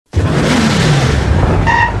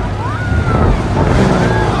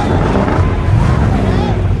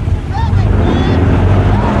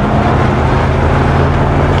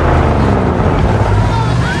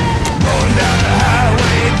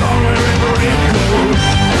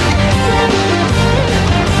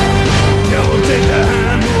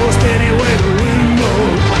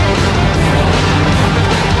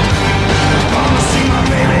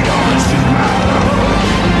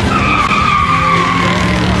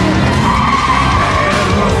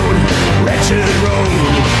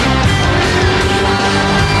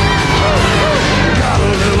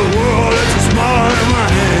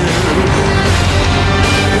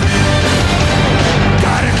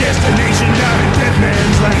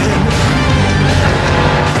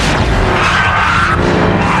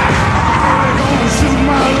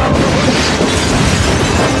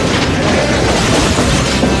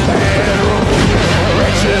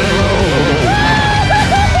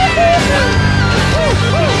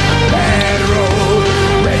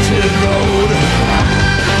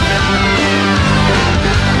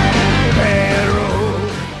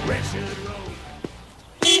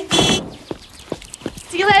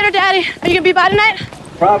Daddy, are you gonna be by tonight?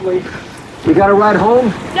 Probably. You got a ride home?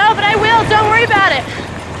 No, but I will. Don't worry about it.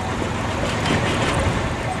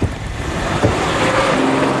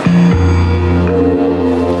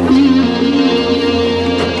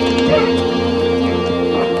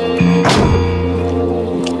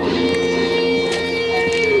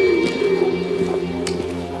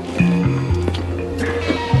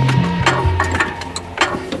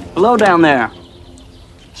 Hello down there.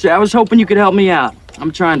 See, I was hoping you could help me out.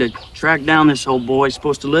 I'm trying to track down this old boy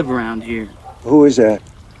supposed to live around here. Who is that?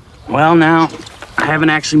 Well, now, I haven't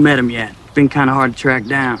actually met him yet. Been kind of hard to track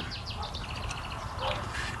down.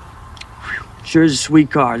 Sure is a sweet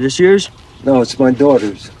car. This yours? No, it's my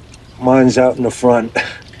daughter's. Mine's out in the front.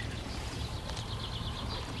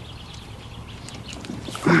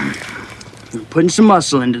 You're putting some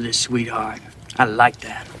muscle into this, sweetheart. I like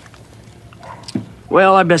that.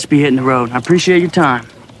 Well, I best be hitting the road. I appreciate your time.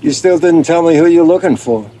 You still didn't tell me who you're looking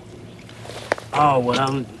for. Oh,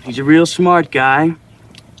 well, he's a real smart guy.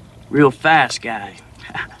 Real fast guy.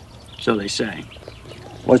 So they say.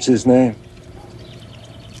 What's his name?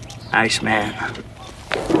 Iceman.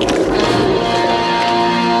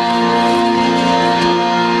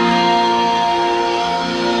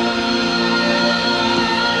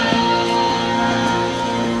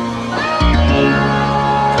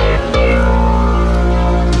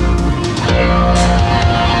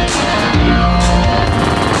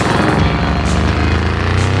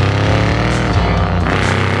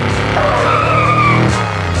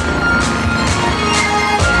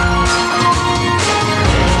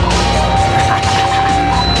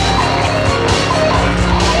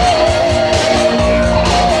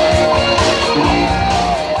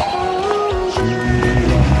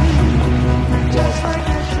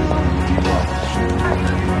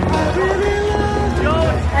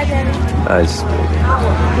 Nice,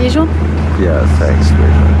 sweetie. Usual? Yeah, thanks,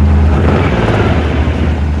 sweetheart.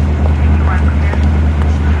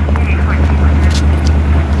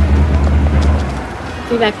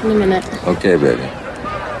 Be back in a minute. Okay, baby.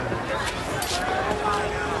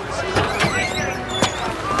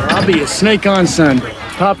 I'll be a snake on Sunday.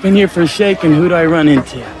 Pop in here for a shake, and who do I run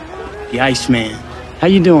into? The Iceman. How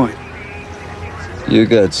you doing? You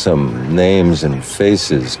got some names and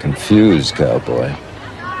faces confused, cowboy.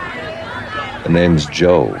 The name's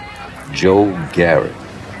Joe. Joe Garrett.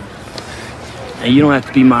 Now, you don't have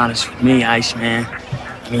to be modest with me, Iceman.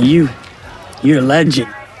 I mean, you're a legend.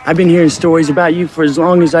 I've been hearing stories about you for as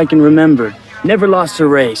long as I can remember. Never lost a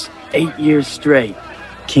race. 8 years straight.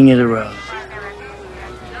 King of the road.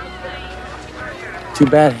 Too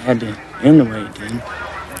bad it had to end the way it did.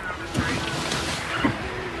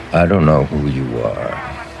 I don't know who you are,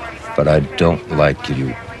 but I don't like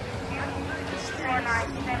you.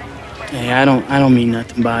 Hey, I don't mean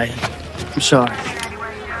nothing by it. I'm sorry.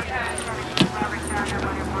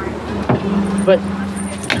 But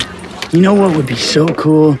you know what would be so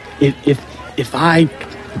cool? If I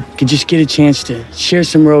could just get a chance to share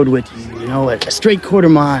some road with you, you know, a straight quarter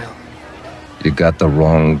mile. You got the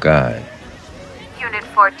wrong guy. Unit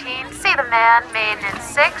 14, see the man, main and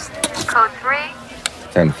 6th, code 3.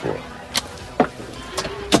 10-4.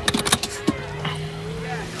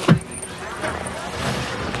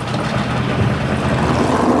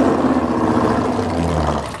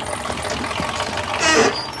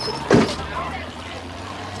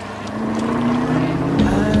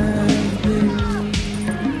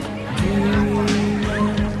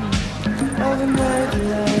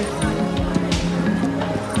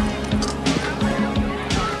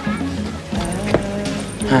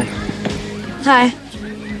 Hi.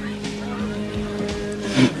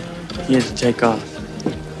 He had to take off.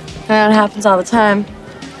 I know it happens all the time.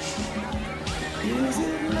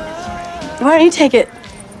 Why don't you take it?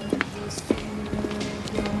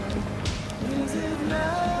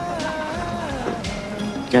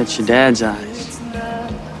 Got your dad's eyes.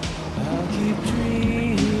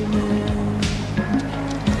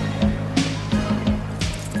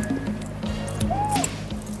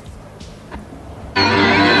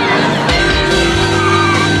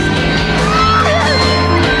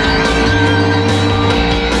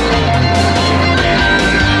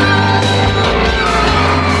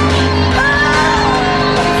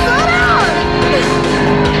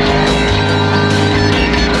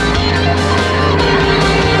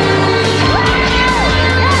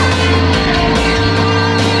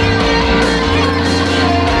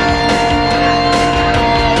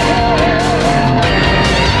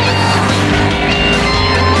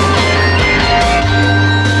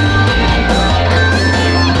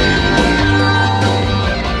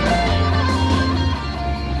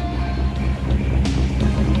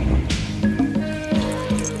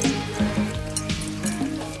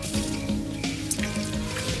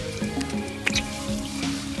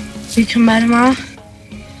 You come by tomorrow?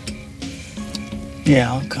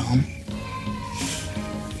 Yeah, I'll come.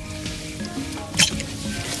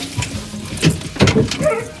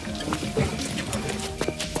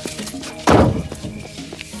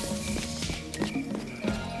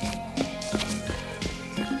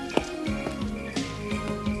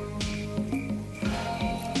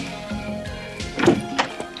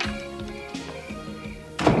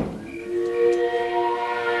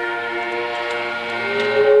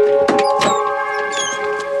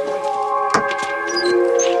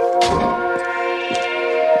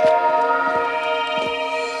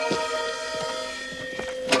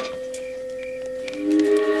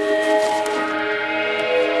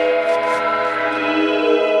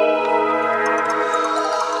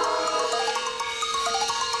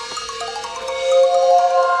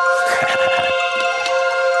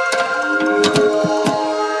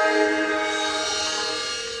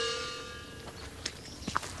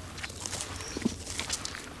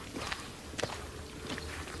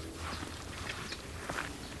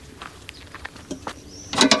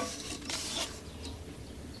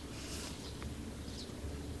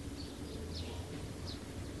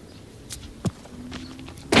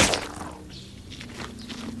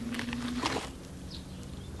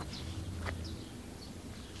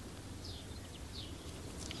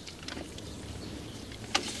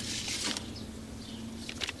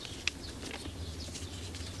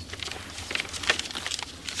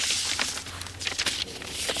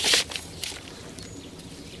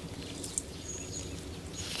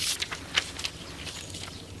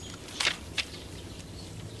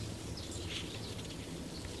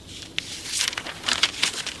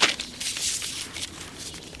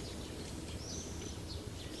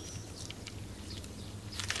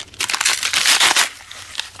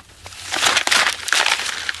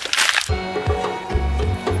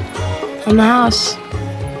 On the house.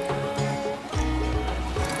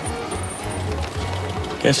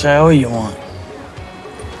 Guess I owe you one.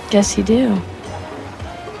 Guess you do.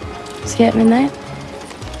 See you at midnight?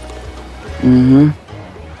 Mm-hmm.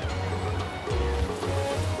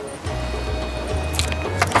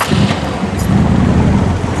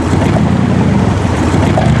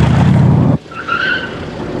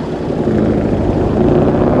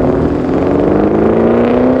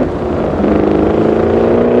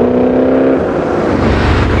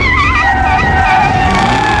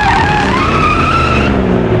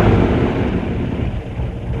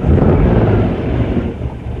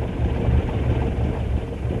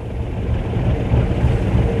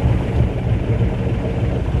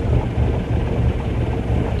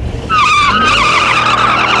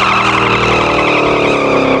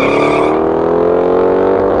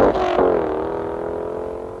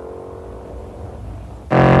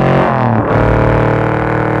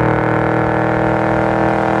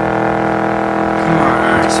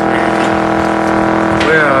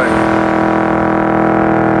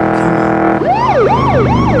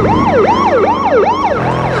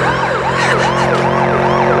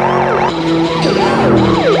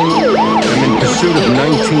 Pursuit of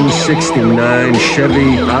 1969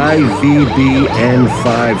 Chevy IVB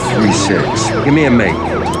N536. Give me a make.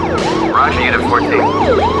 Roger, Unit 14.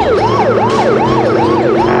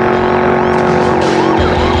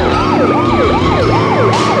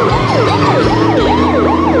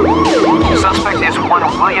 Suspect is one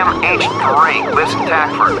William H. Drake, lives in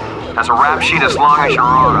Tackford. Has a rap sheet as long as your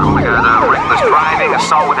arm. We got reckless driving,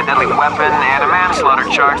 assault with a deadly weapon, and a manslaughter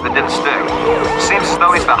charge that didn't stick. Seems as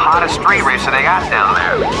though he's the hottest street racer they got down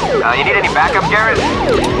there. You need any backup, Garrett?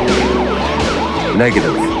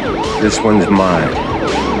 Negative. This one's mine.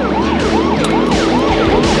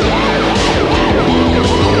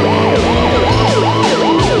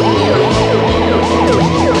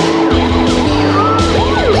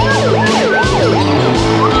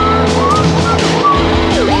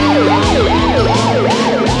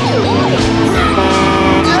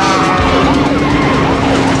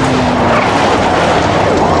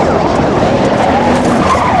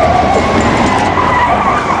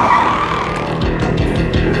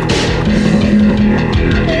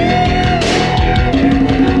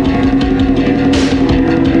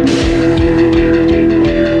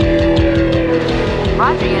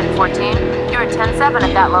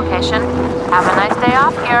 At that location. Have a nice day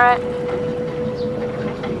off, Garrett.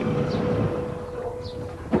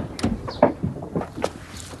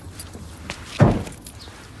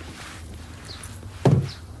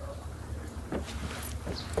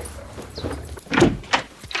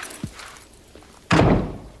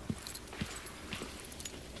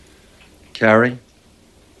 Carrie?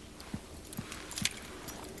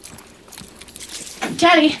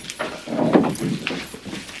 Daddy.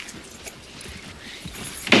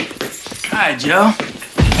 right, Joe.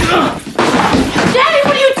 Daddy,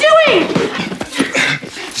 what are you doing?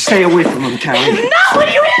 Stay away from him, Carrie. No, what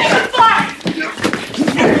are you hitting him for?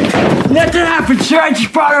 Nothing happened, sir. I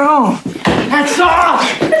just brought her home. That's all.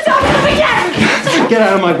 It's all coming again. Get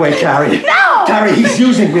out of my way, Carrie. No! Carrie, he's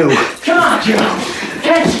using you. Come on, Joe.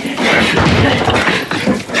 Catch it.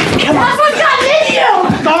 That's what's gotten in you!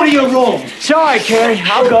 Go to your room. It's all right, Carrie.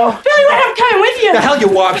 I'll go. Billy, what? I'm coming with you. The hell you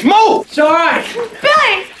want? Move! It's all right.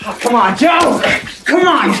 Billy! Oh, come on, Joe. Come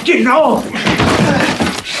on. It's getting old.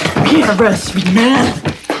 Keep your breath, sweet man.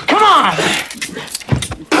 Come on.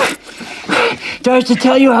 Do I have to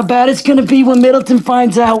tell you how bad it's gonna be when Middleton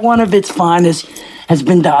finds out one of its finest has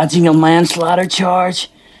been dodging a manslaughter charge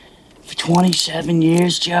for 27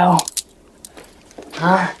 years, Joe?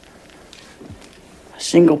 Huh? A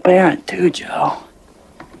single parent, too, Joe.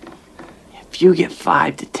 If you get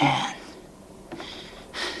 5 to 10,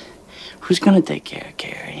 who's gonna take care of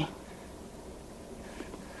Carrie?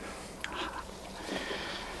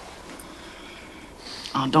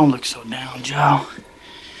 Oh, don't look so down, Joe.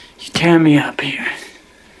 You're tearing me up here.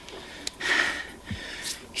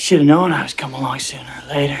 You should have known I was coming along sooner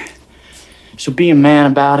or later. So be a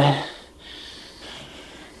man about it.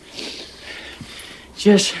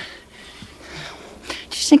 Just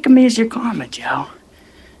think of me as your karma, Joe.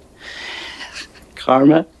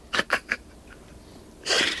 Karma? Okay.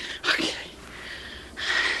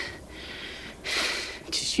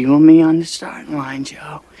 Just you and me on the starting line,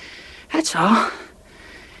 Joe. That's all.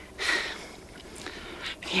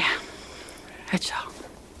 Yeah, that's all.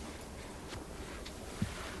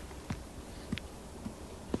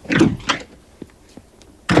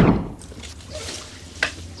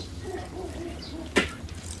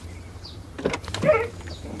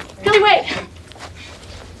 Billy, wait.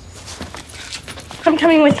 I'm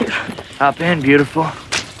coming with you. Hop in, beautiful.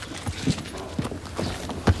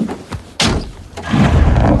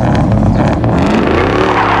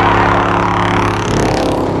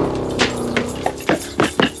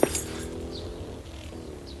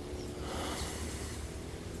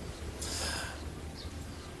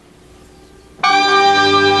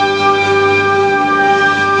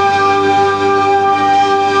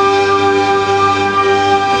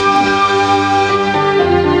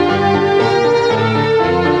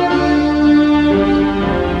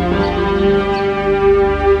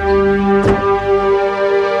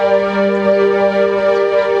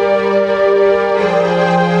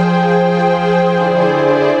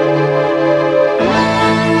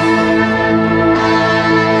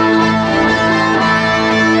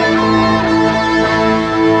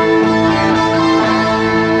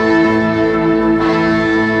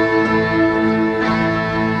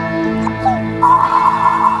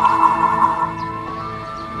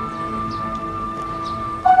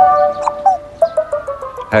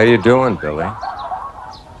 How you doing, Billy?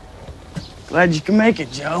 Glad you can make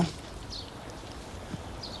it, Joe.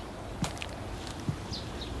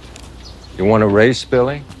 You want to race,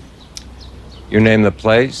 Billy? You name the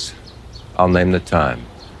place, I'll name the time.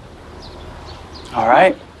 All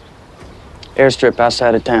right. Airstrip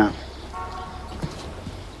outside of town.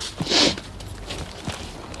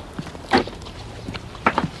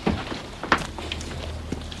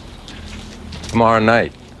 Tomorrow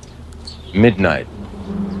night, midnight.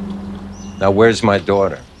 Now, where's my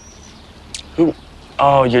daughter? Who?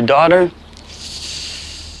 Oh, your daughter?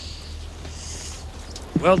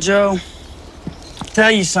 Well, Joe, I'll tell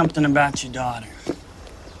you something about your daughter.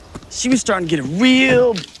 She was starting to get a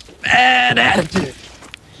real bad attitude.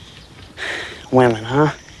 Women,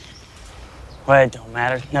 huh? Well, it don't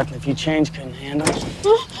matter. Nothing if you change couldn't handle.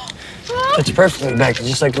 Fits perfectly back to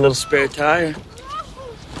just like a little spare tire.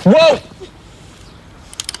 Whoa!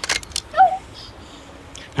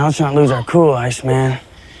 Now let's not lose our cool, Iceman.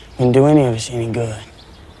 Wouldn't do any of us any good.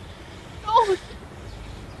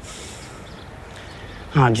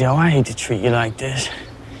 Oh, Joe, I hate to treat you like this.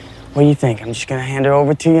 What do you think? I'm just gonna hand her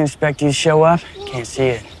over to you and expect you to show up? Can't see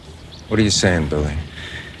it. What are you saying, Billy?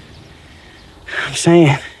 I'm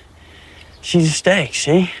saying, she's a stake,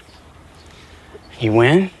 see? You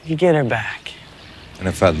win, you get her back. And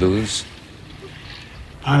if I lose?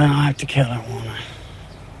 Oh, then I'll have to kill her, won't I?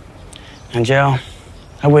 And Joe,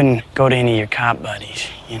 I wouldn't go to any of your cop buddies,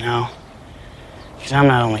 you know? Because I'm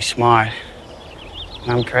not only smart,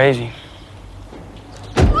 I'm crazy.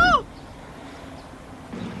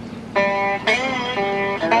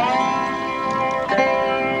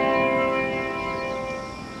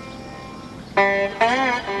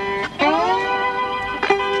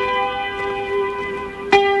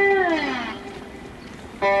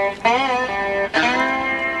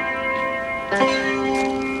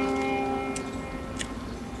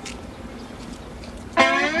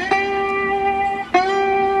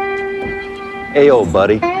 Ayo,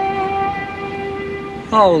 buddy.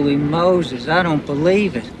 Holy Moses, I don't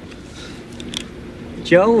believe it.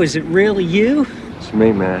 Joe, is it really you? It's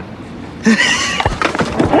me, man.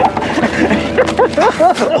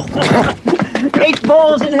 Eight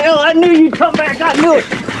balls in hell, I knew you'd come back, I knew it.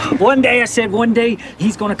 One day, I said, one day,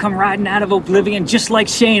 he's gonna come riding out of oblivion just like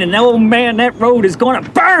Shane, and oh man, that road is gonna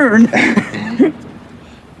burn!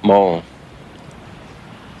 Mo,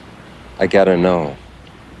 I gotta know.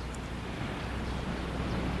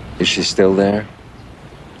 Is she still there?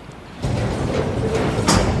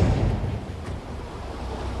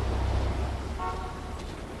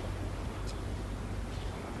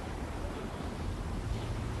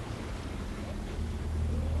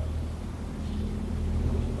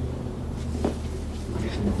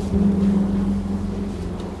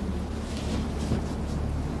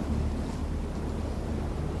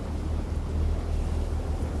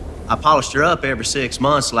 I polished her up every 6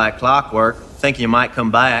 months like clockwork, thinking you might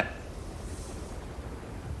come back.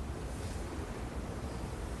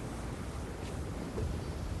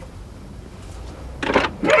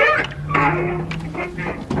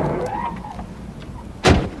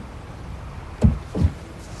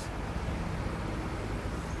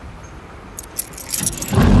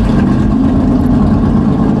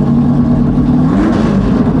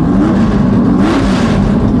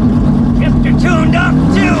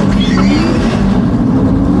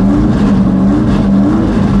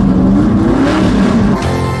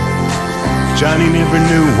 Johnny never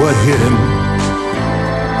knew what hit him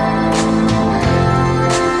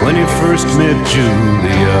when he first met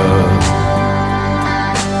Julia.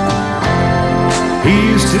 He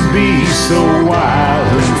used to be so wild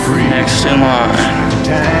and free. Next in line.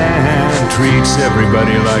 Time treats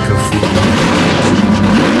everybody like a fool.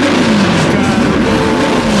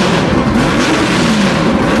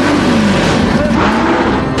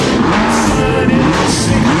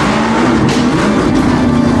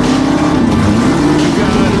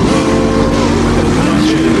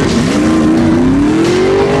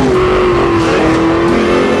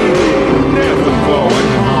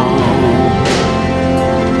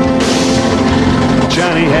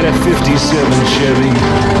 Johnny had a 57 Chevy,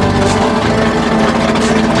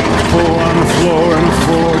 4 on the floor and a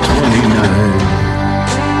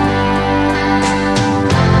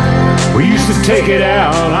 429. We used to take it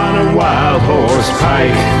out on a wild horse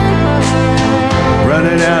pike,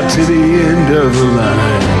 running out to the end of the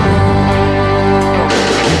line.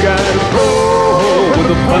 You gotta roll with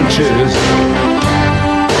the punches,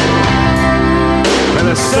 and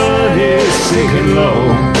the sun is sinking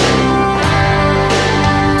low.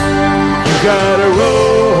 Gotta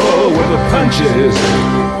roll with the punches.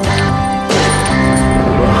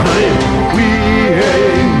 Honey, we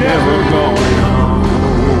ain't never going home.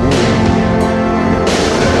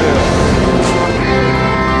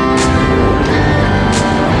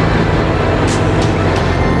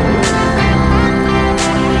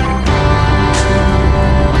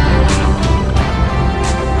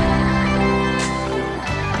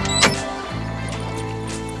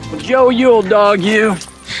 Well, Joe, you old dog, you.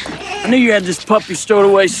 I knew you had this puppy stowed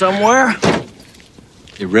away somewhere.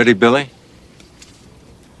 You ready, Billy?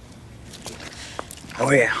 Oh,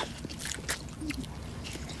 yeah.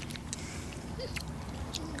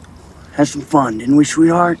 Had some fun, didn't we,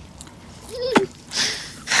 sweetheart?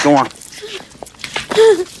 Go on.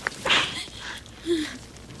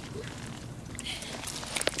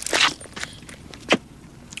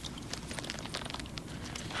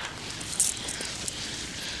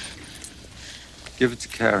 Give it to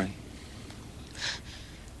Carrie.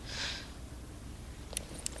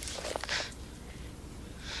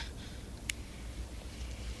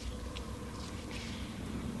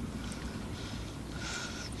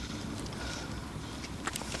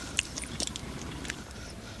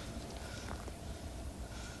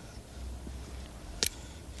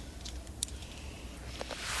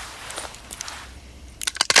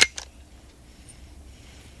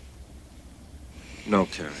 No,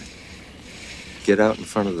 Carrie. Get out in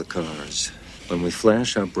front of the cars. When we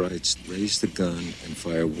flash our brights, raise the gun and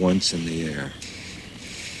fire once in the air.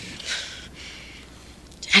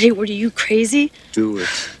 Daddy, what are you, crazy? Do it.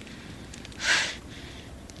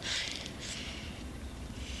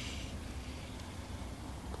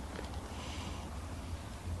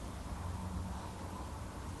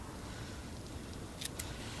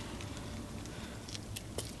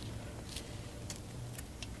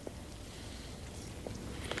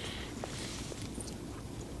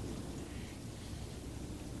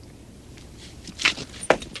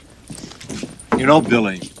 You know,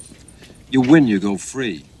 Billy, you win, you go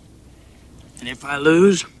free. And if I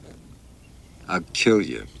lose? I'll kill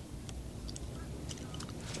you.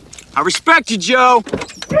 I respect you, Joe.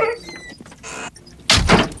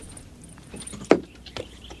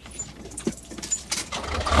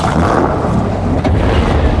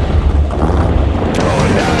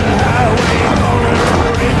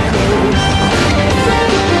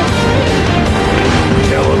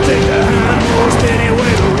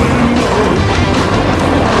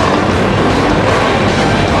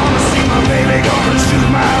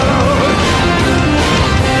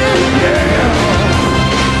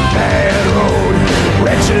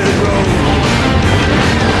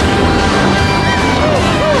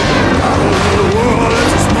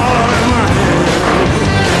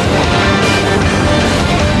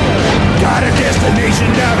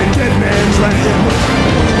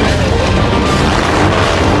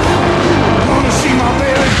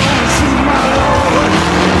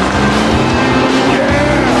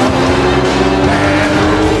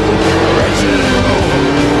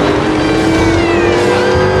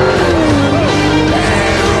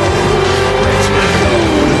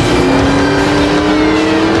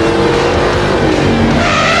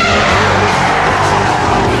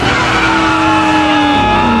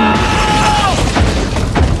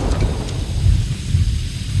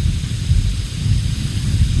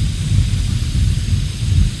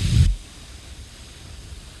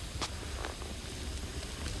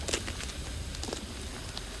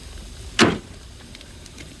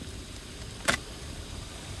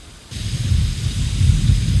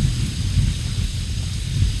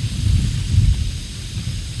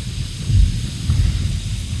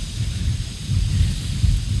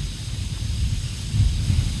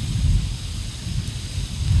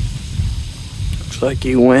 Looks like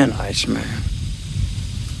you win, Iceman.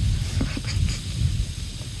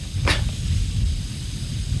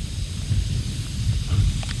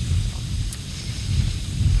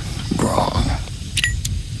 Wrong.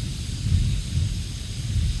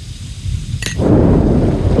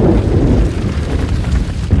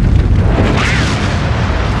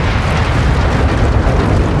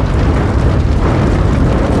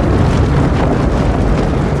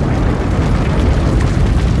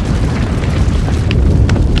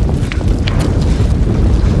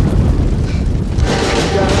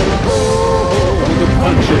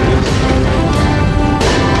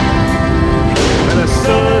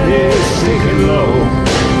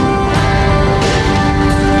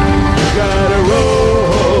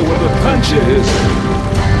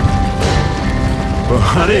 But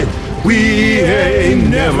honey, we ain't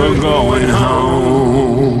never going home.